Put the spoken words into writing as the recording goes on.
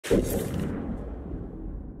What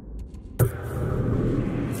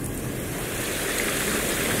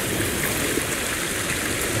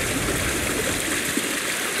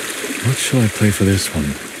shall I play for this one,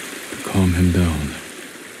 to calm him down?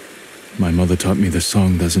 My mother taught me the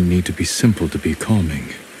song doesn't need to be simple to be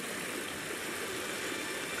calming.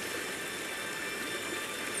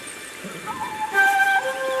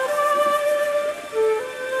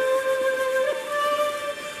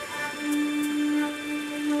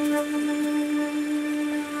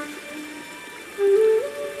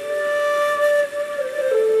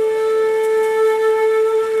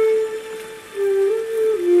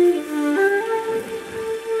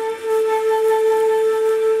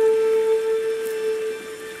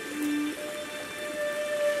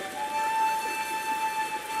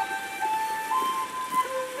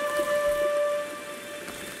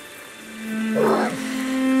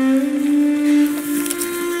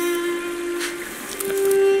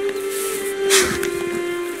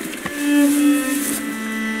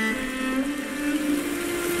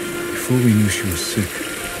 Before we knew she was sick,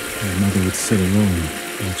 my mother would sit alone,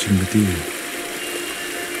 watching the deer.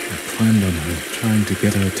 I climbed on her, trying to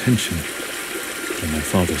get her attention, but my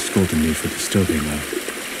father scolded me for disturbing her.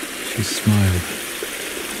 She smiled,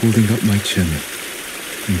 holding up my chin,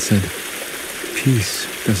 and said, "Peace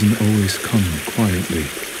doesn't always come quietly."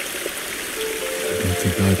 I don't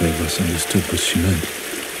think either of us understood what she meant.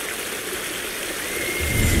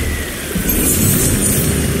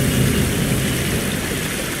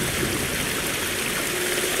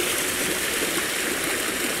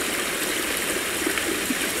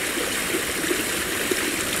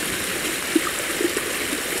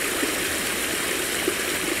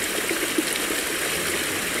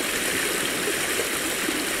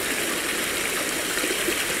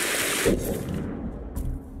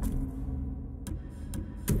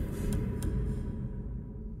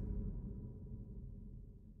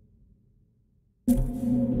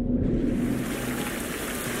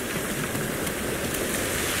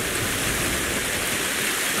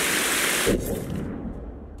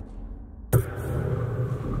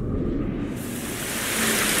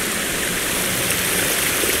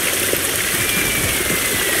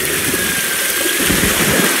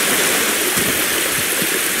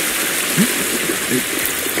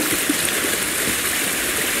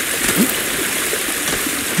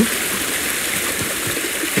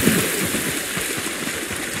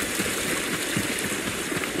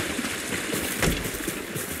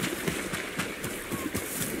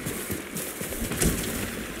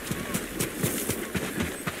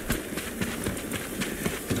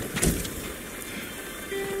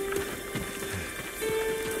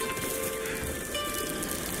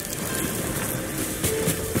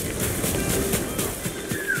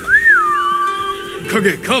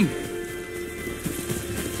 Kage, come!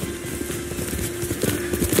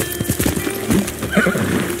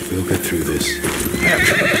 We'll get through this.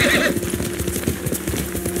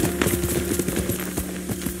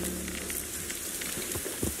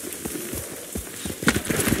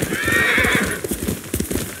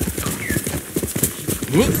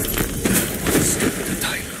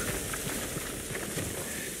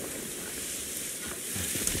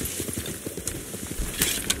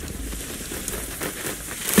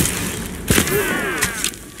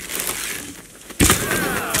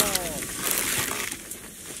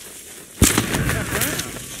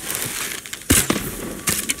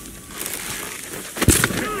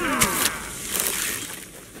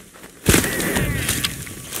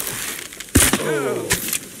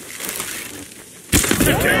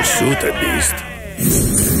 You can shoot at least.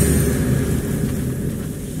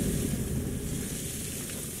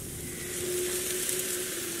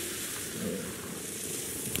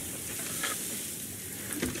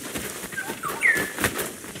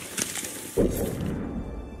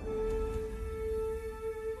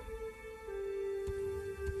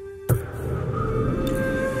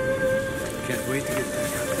 Can't wait to get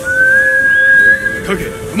back out. Kage,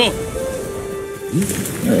 come on!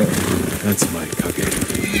 That's my Kage.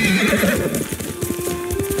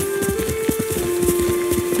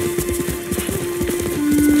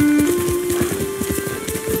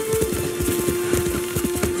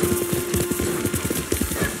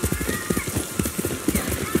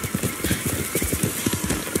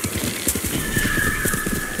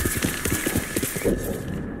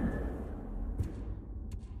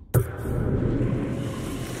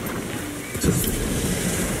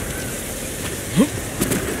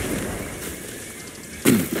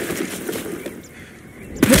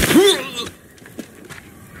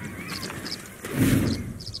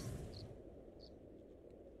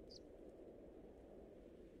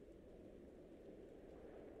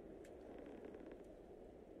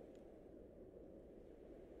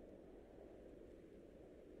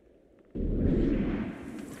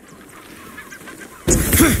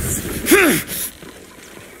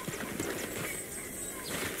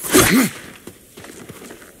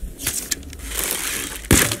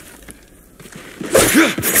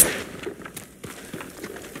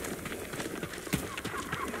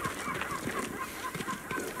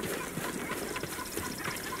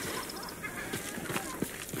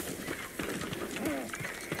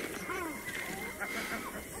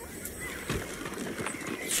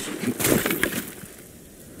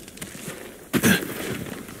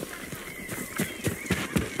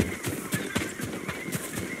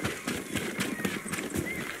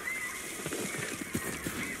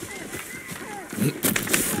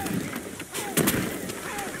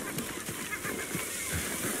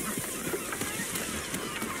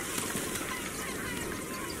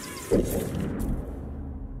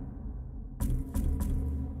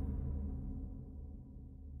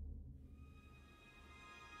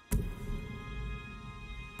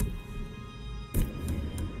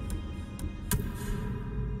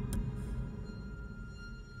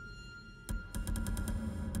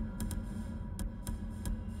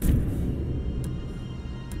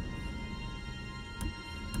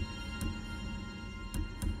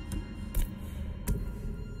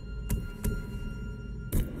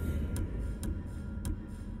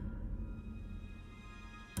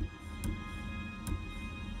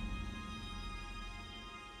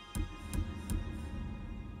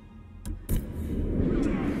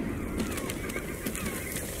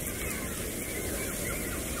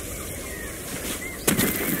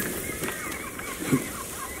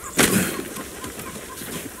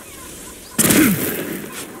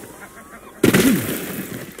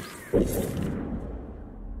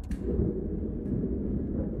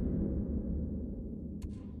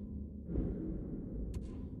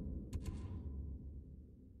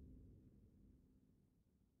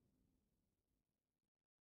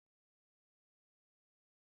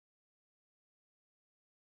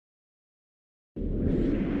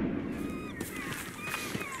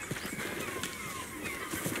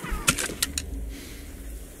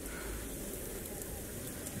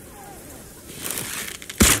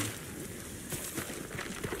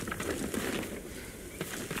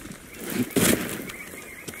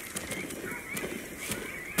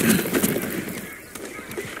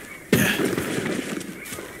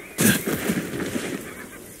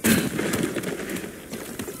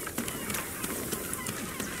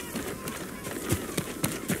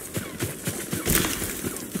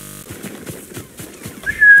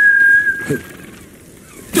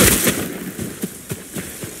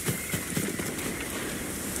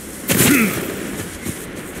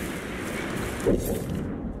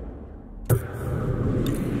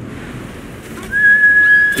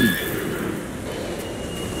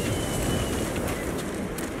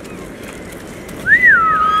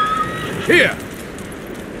 Here!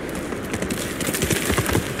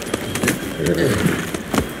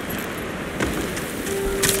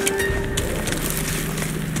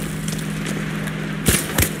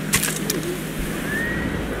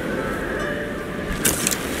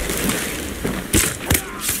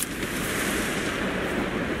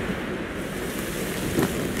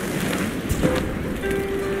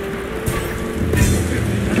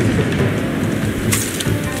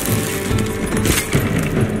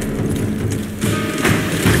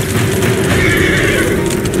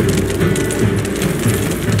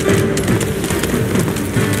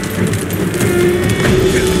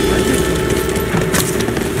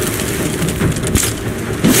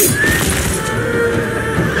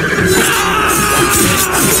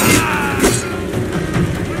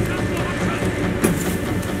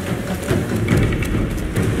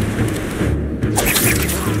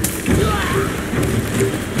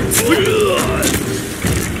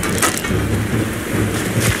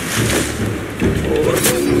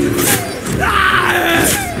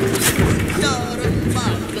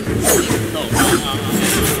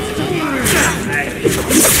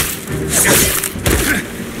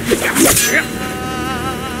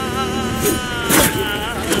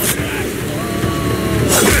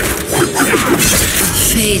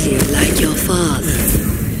 Failure like your father.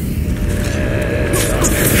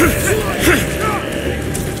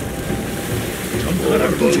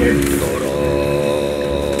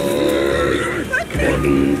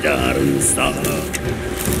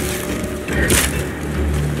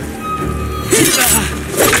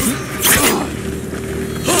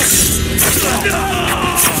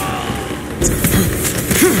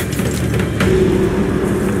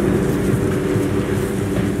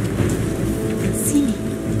 See me.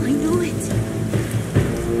 I know it.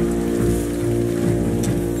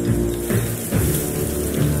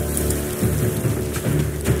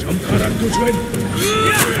 잠깐만 도주엔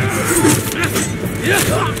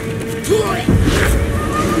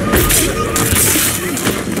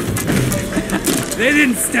They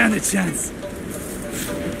didn't stand a chance.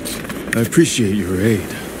 I appreciate your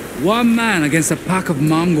aid. One man against a pack of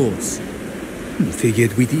Mongols.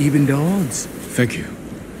 Figured we'd even the odds. Thank you.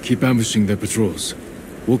 Keep ambushing their patrols.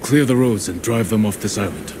 We'll clear the roads and drive them off this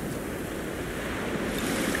island.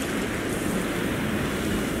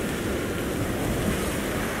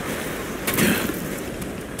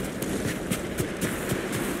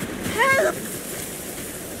 Help!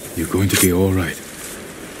 You're going to be all right.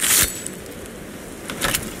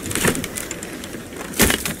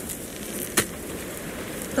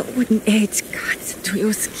 The wooden edge cuts into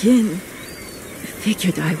your skin. I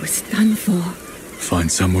figured I was done for.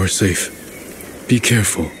 Find somewhere safe. Be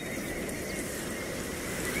careful.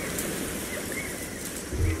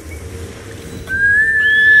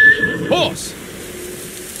 Horse!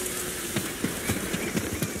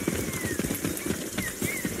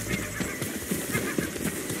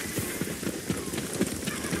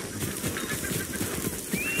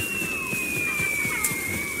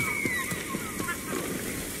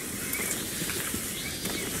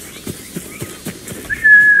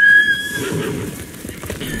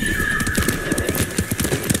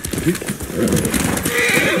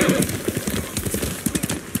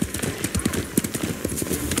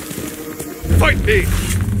 Fight me!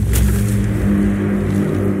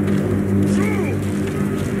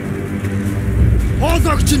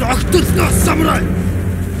 Хоолойгч нь огтолноос самурай!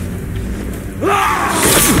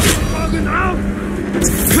 Огн аав!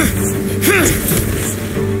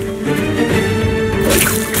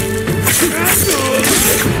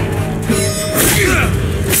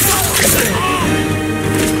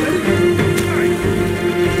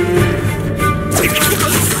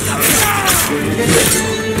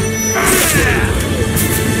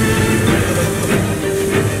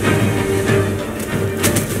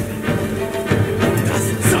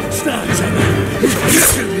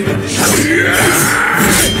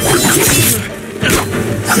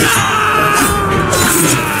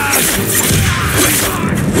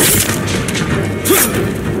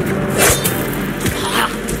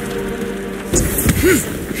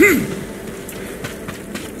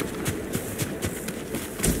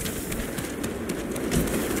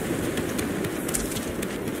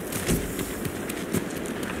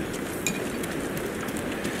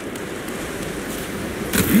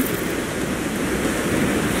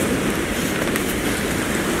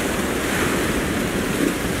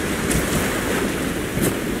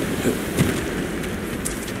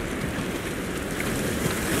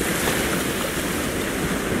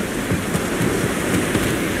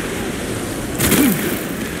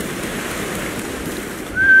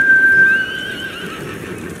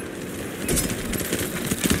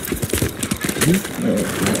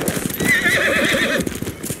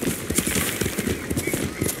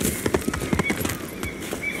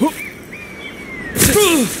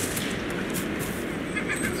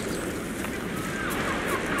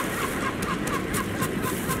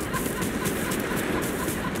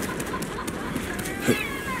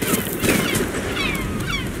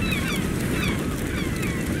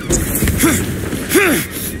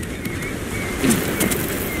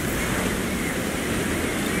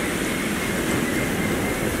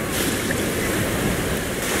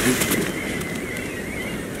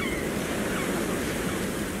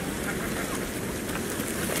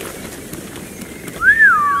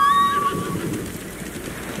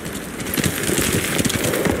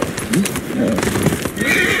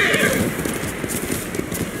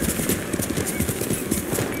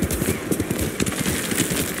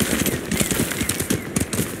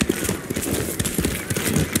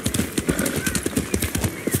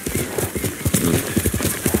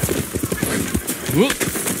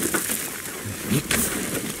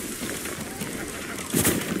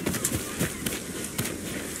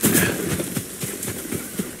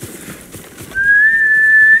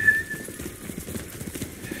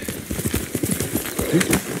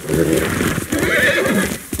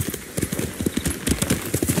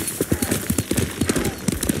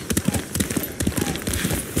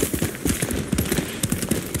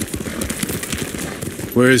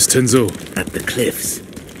 Where is Tenzo? At the cliffs,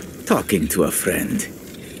 talking to a friend.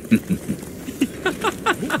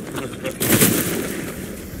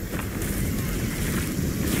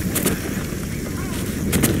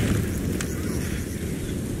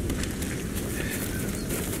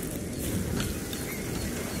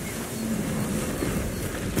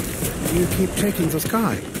 You keep checking the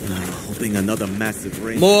sky. Hoping another massive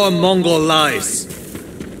rain. More Mongol lies.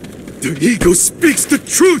 The eagle speaks the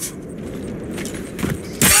truth!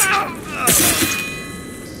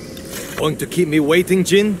 Going to keep me waiting,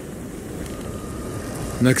 Jin?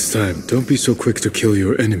 Next time, don't be so quick to kill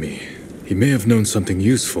your enemy. He may have known something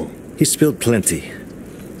useful. He spilled plenty.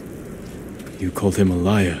 You called him a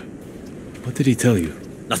liar. What did he tell you?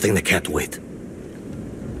 Nothing that can't wait.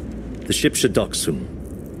 The ship should dock soon.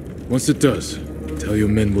 Once it does, tell your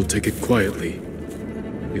men we'll take it quietly.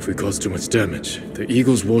 If we cause too much damage, the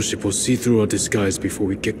Eagle's warship will see through our disguise before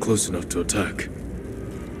we get close enough to attack.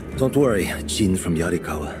 Don't worry, Jin from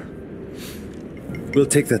Yasikawa. We'll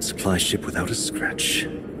take that supply ship without a scratch.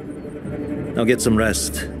 Now get some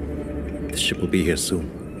rest. The ship will be here soon.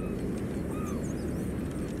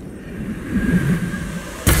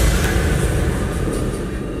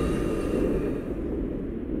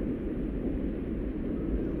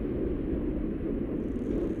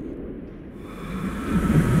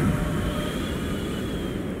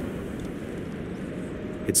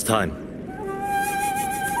 It's time.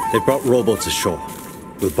 They brought rowboats ashore.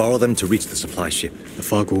 We'll borrow them to reach the supply ship. The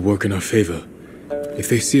fog will work in our favor. If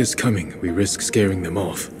they see us coming, we risk scaring them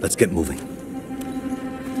off. Let's get moving.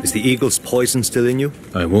 Is the Eagle's poison still in you?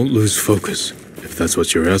 I won't lose focus, if that's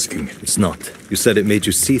what you're asking. It's not. You said it made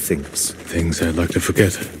you see things. Things I'd like to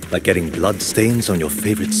forget. Like getting blood stains on your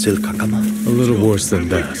favorite silk hakama? A little worse than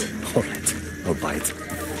that. All right, I'll buy it.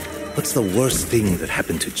 What's the worst thing that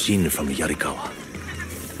happened to Jin from Yasikawa?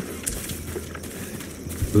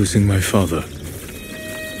 Losing my father.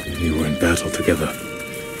 We were in battle together.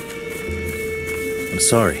 I'm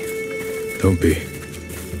sorry. Don't be.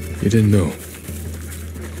 You didn't know.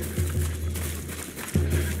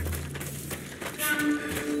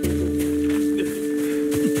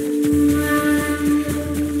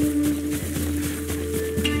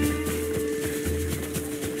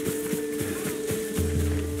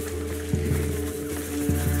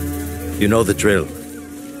 You know the drill.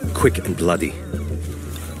 Quick and bloody.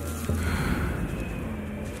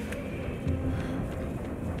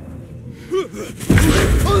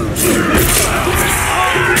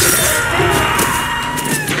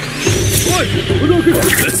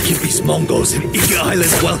 Let's keep these Mongols in Iki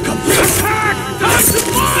Island welcome. Attack! Time to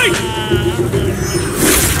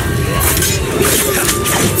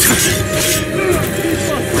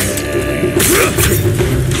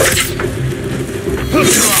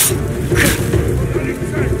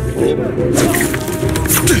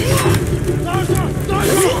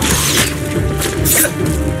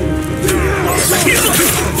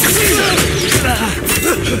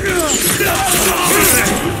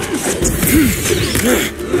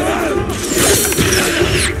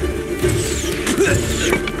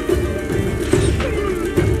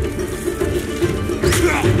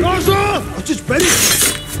just ready.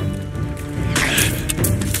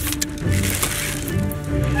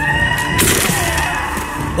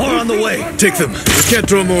 More on the way. Take them. We can't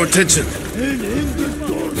draw more attention.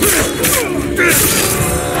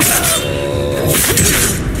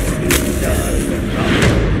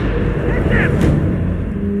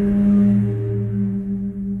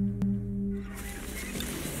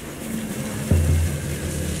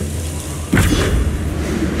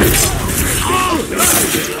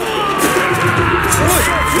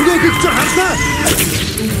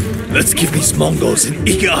 Let's give these Mongols in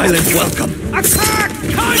Iki Island welcome. Attack!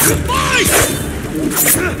 Time to fight!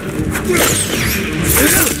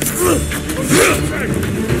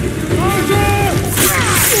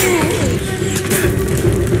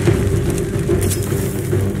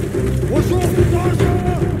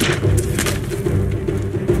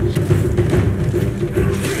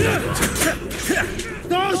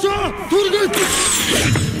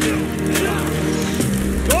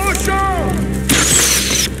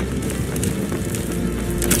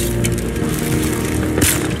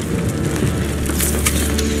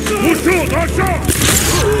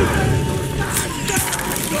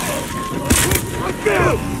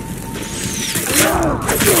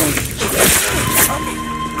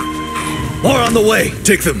 More on the way.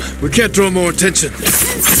 Take them. We can't draw more attention.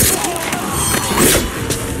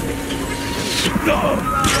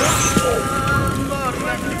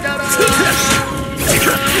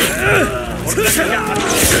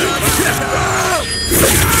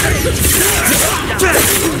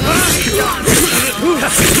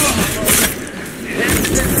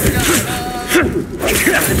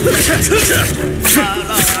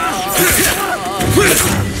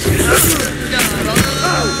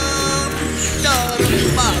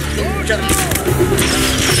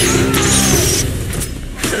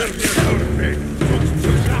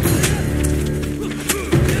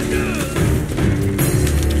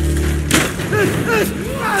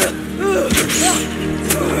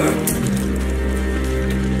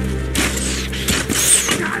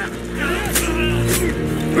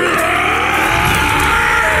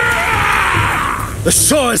 The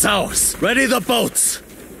shore is ours! Ready the boats!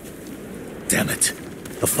 Damn it.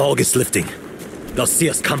 The fog is lifting. They'll see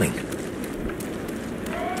us coming.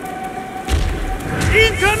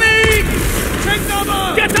 Incoming! Take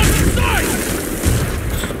cover! Get out of sight!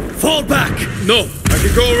 Fall back! No, I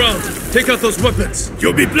can go around. Take out those weapons.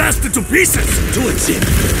 You'll be blasted to pieces. Do it, Jin.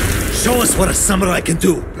 Show us what a samurai can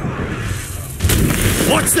do.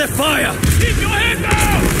 Watch their fire! Keep your head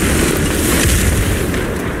down!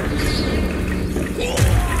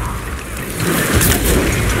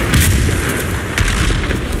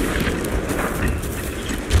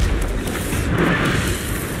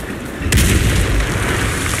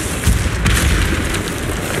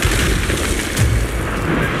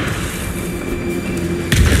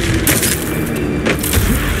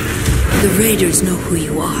 The raiders know who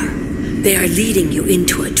you are. They are leading you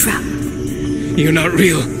into a trap. You're not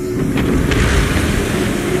real.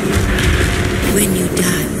 When you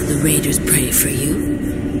die, will the raiders pray for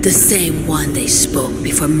you? The same one they spoke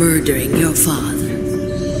before murdering your father.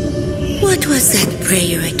 What was that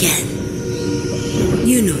prayer again?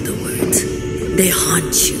 You know the words. They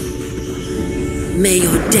haunt you. May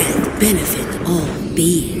your death benefit all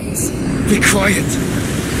beings. Be quiet.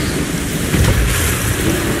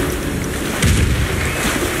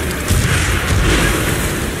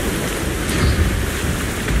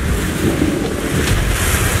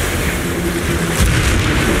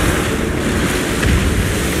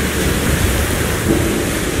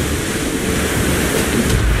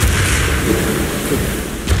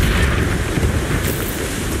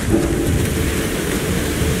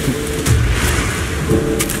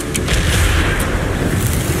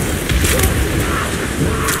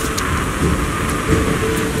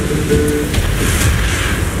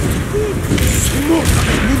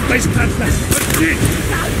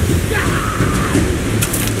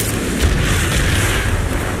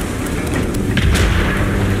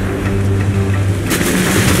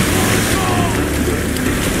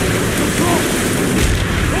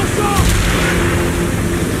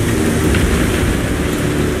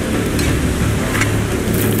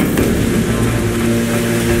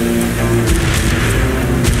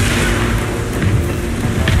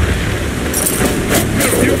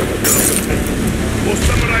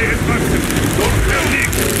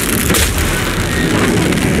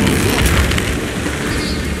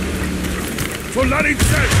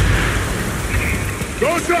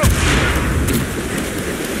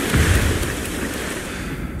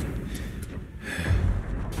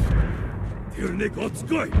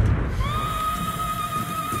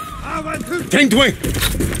 Tengdwing!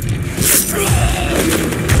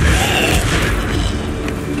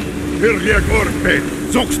 Virliak orpe,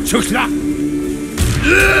 zoks tschukla!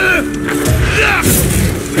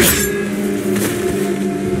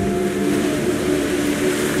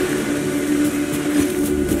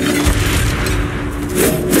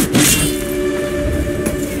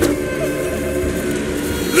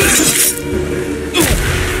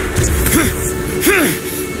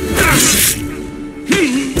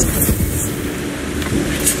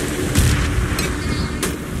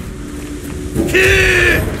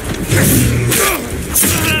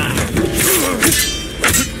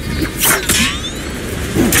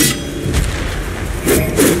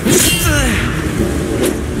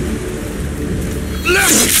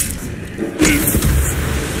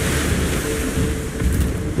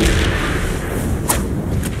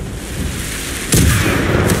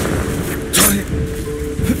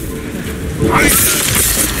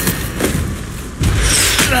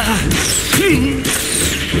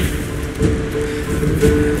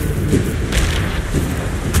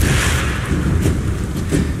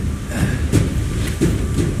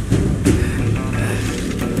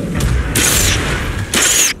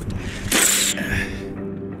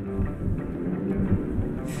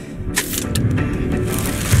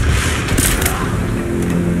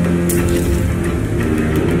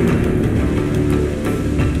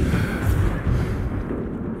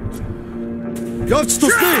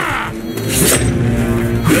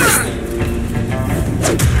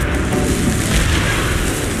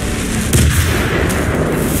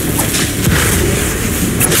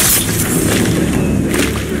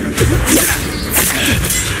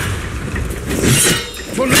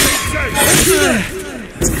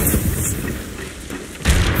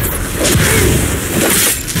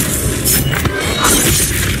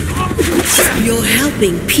 You're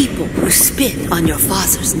helping people who spit on your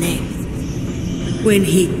father's name. When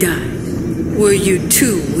he died, were you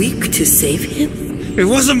too weak to save him? It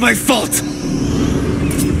wasn't my fault!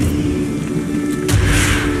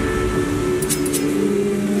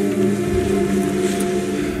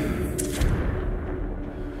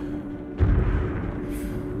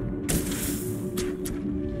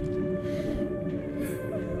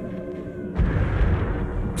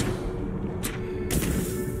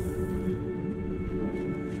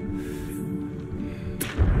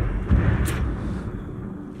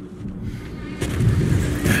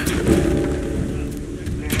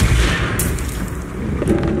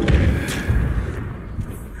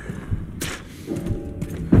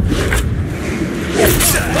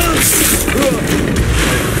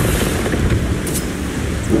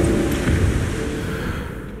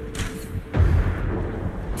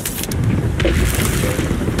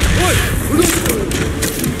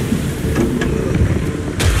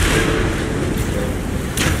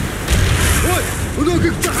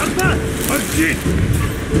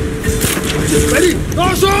 Ready?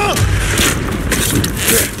 Dasha!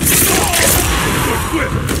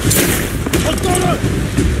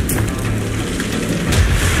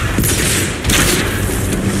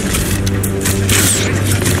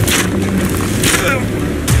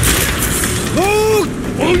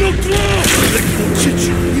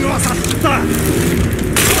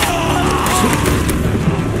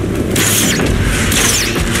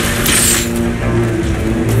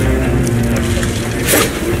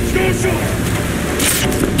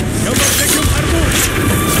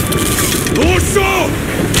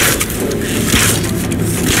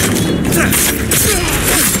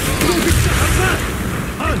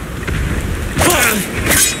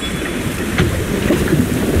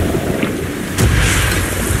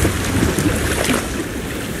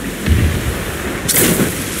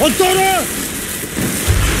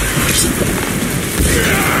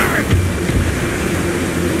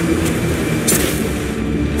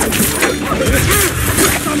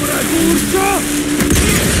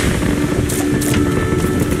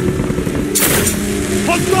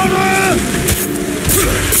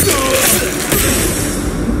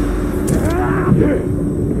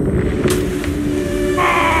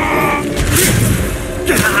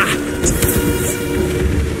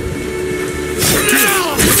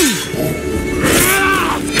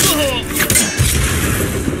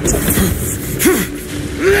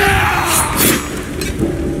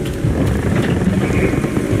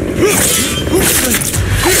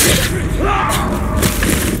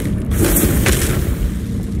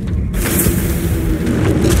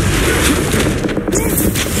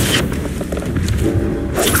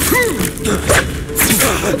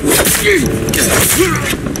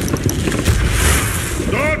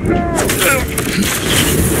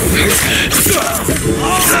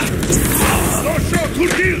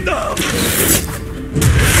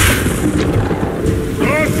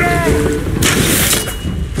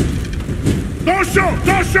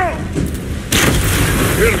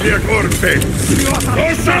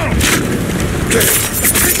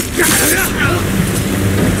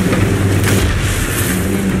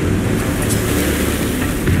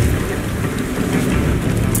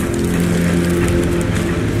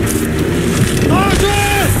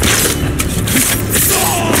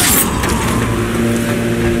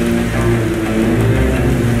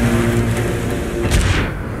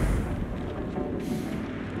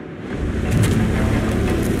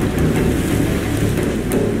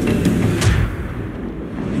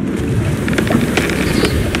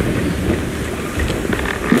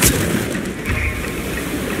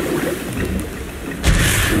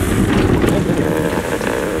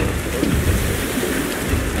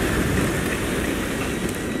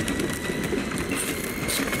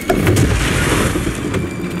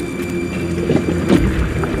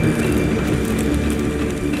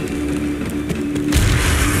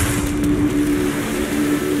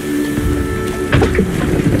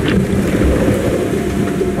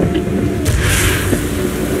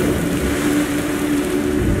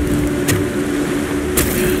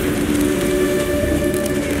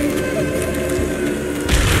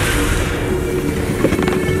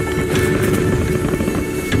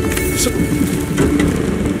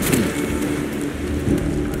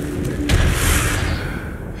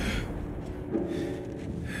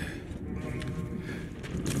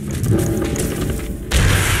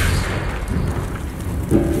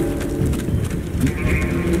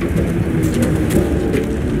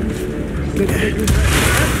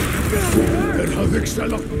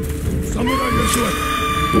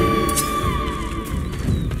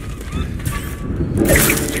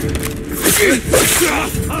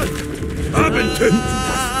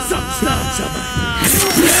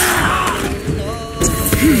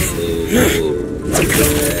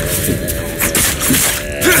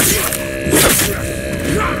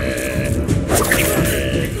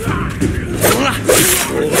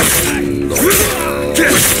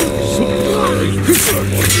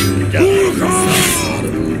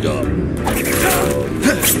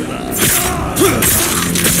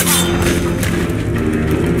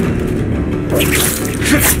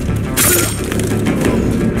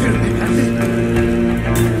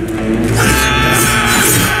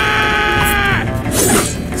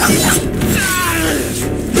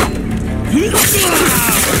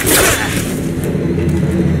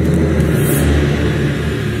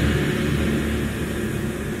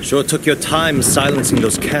 Sure took your time silencing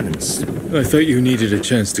those cannons. I thought you needed a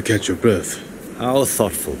chance to catch your breath. How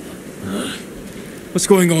thoughtful. What's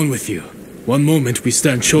going on with you? One moment we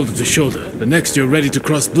stand shoulder to shoulder, the next you're ready to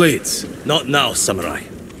cross blades. Not now, Samurai.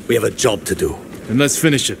 We have a job to do. Then let's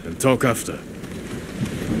finish it and talk after.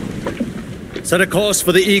 Set a course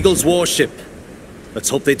for the Eagle's warship. Let's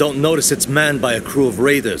hope they don't notice it's manned by a crew of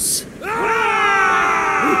raiders.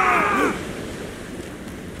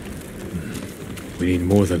 We need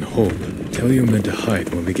more than hope. Tell your men to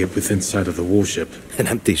hide when we get within sight of the warship. An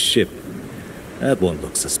empty ship. That won't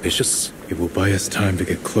look suspicious. It will buy us time to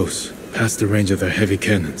get close, past the range of their heavy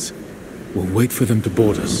cannons. We'll wait for them to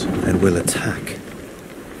board us. And we'll attack.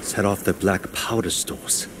 Set off their black powder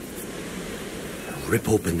stores. And rip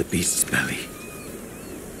open the beast's belly.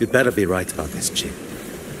 You'd better be right about this, Jin.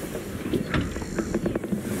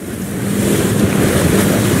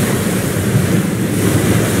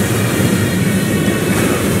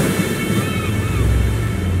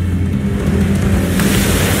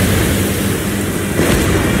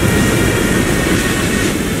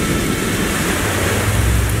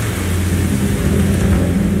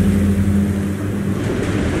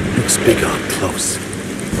 Looks bigger up close.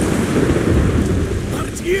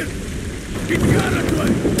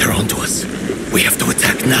 They're onto us. We have to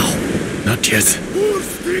attack now. Not yet.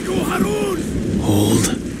 Hold.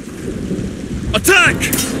 Attack!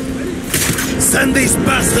 Send these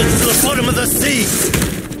bastards to the bottom of the sea!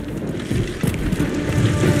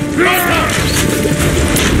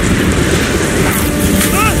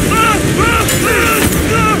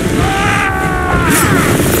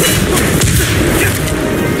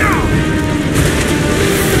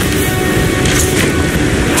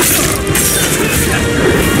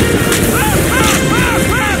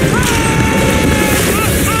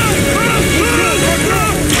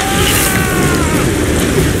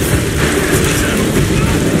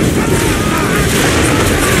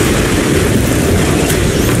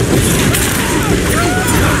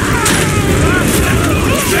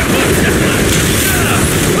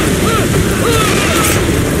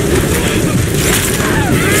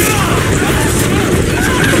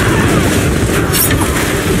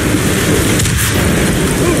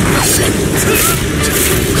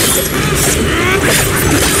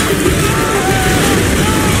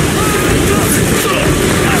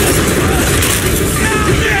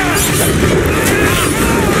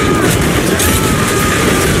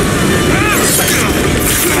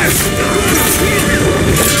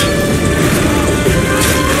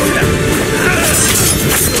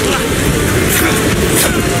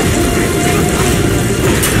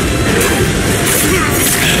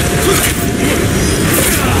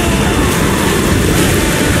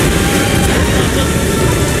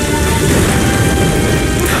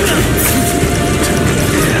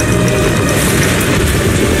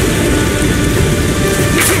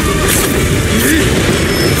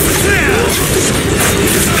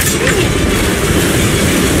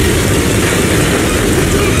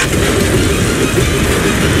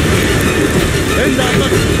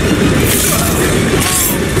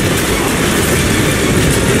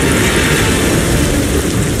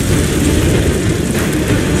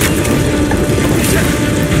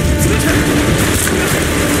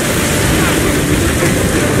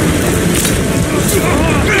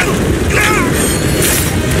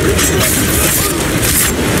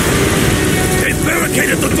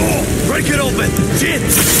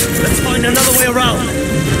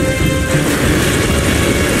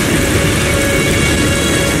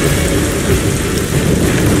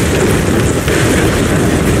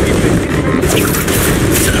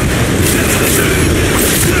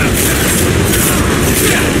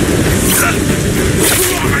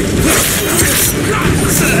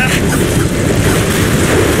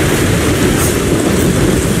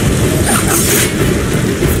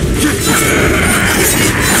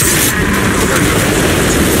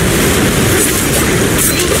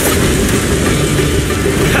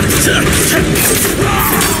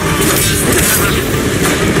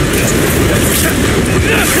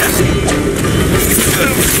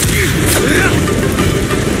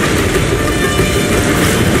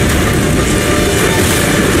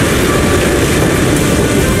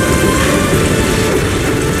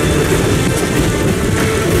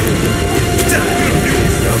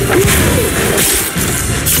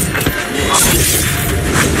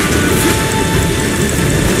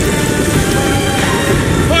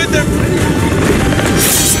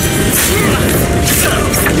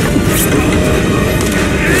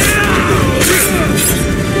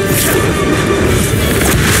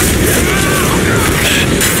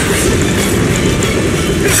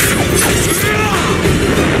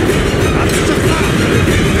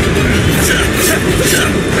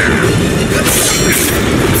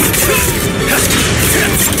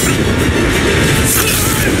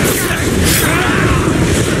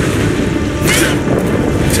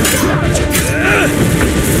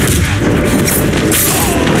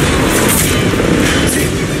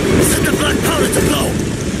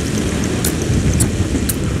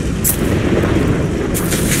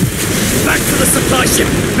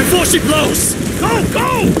 she blows! Go!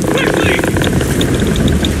 Go! Quickly!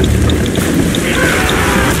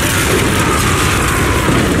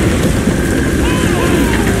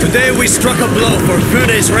 Today we struck a blow for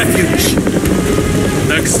Fune's refuge.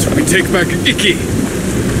 Next, we take back Iki.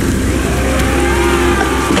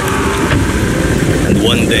 And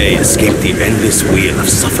one day escape the endless wheel of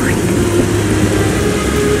suffering.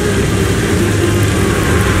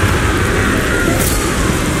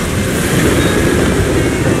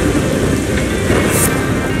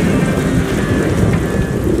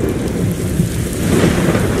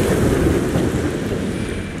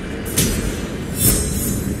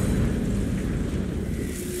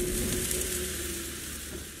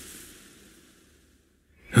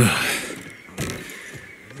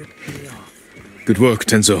 Good work,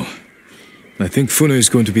 Tenzo. I think Fune is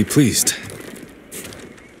going to be pleased.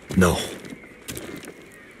 No.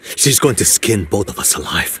 She's going to skin both of us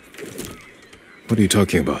alive. What are you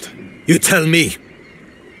talking about? You tell me,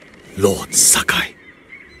 Lord Sakai.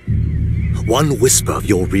 One whisper of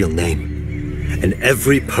your real name, and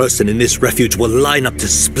every person in this refuge will line up to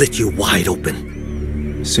split you wide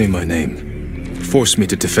open. Say my name. Force me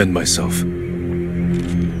to defend myself.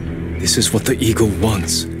 This is what the Eagle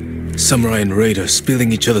wants. Samurai and Raider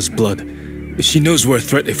spilling each other's blood. She knows we're a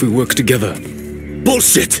threat if we work together.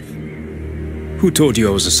 Bullshit! Who told you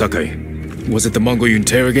I was a Sakai? Was it the Mongol you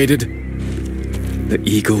interrogated? The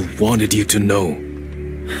Eagle wanted you to know.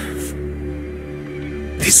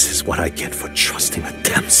 This is what I get for trusting a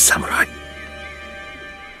damn samurai.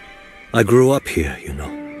 I grew up here, you know.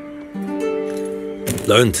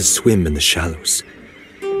 Learned to swim in the shallows.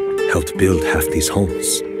 Helped build half these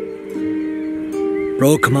homes.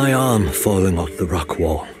 Broke my arm falling off the rock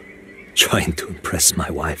wall, trying to impress my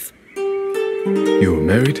wife. You were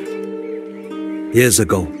married? Years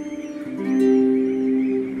ago.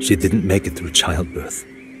 She didn't make it through childbirth.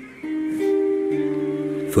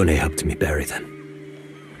 Fune helped me bury them.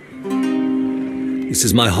 This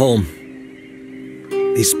is my home.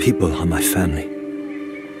 These people are my family.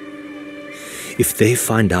 If they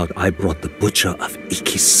find out I brought the butcher of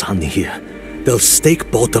Iki-san here, they'll stake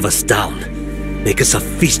both of us down. Make us a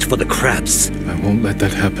feast for the crabs. I won't let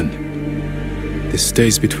that happen. This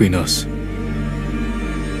stays between us.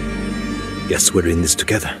 Guess we're in this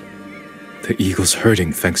together. The Eagle's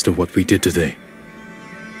hurting thanks to what we did today.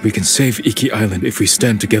 We can save Iki Island if we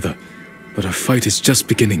stand together, but our fight is just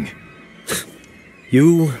beginning.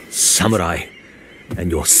 You, samurai, and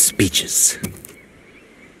your speeches.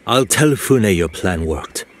 I'll tell Fune your plan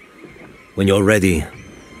worked. When you're ready,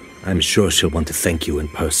 I'm sure she'll want to thank you in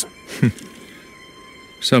person.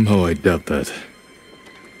 Somehow I doubt that.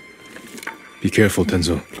 Be careful,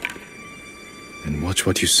 Tenzo. And watch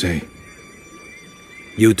what you say.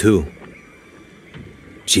 You too.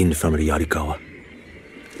 Jin from Yasikawa.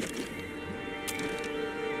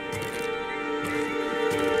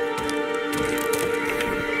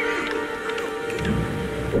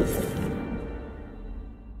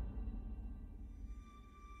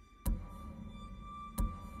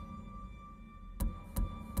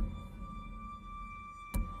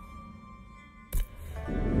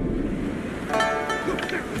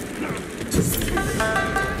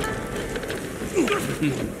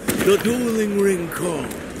 The dueling ring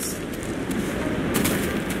calls.